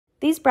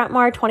These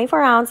Brentmore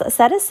 24-ounce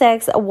set of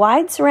 6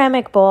 wide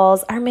ceramic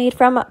bowls are made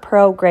from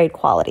pro-grade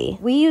quality.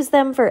 We use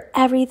them for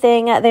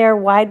everything. They are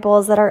wide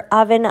bowls that are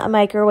oven,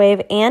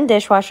 microwave, and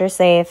dishwasher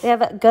safe. They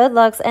have good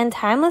looks and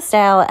timeless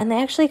style, and they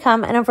actually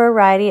come in a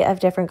variety of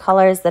different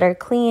colors that are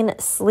clean,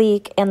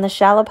 sleek, and the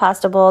shallow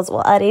pasta bowls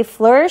will add a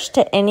flourish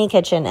to any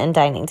kitchen and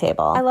dining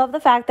table. I love the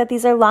fact that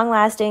these are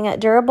long-lasting,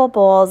 durable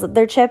bowls.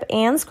 They're chip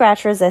and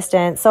scratch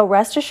resistant, so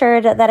rest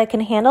assured that it can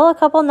handle a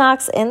couple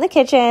knocks in the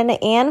kitchen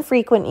and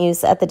frequent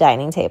use at the dining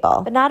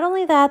table. But not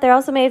only that, they're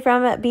also made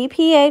from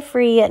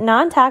BPA-free,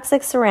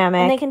 non-toxic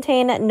ceramic, and they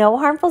contain no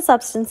harmful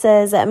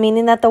substances,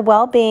 meaning that the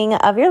well-being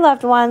of your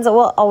loved ones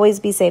will always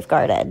be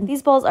safeguarded.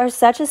 These bowls are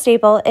such a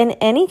staple in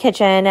any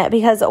kitchen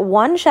because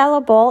one shallow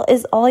bowl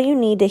is all you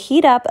need to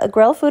heat up,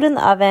 grill food in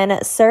the oven,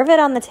 serve it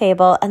on the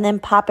table, and then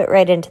pop it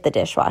right into the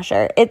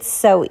dishwasher. It's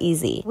so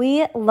easy.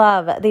 We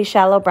love these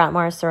shallow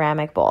Brentmore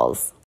ceramic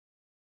bowls.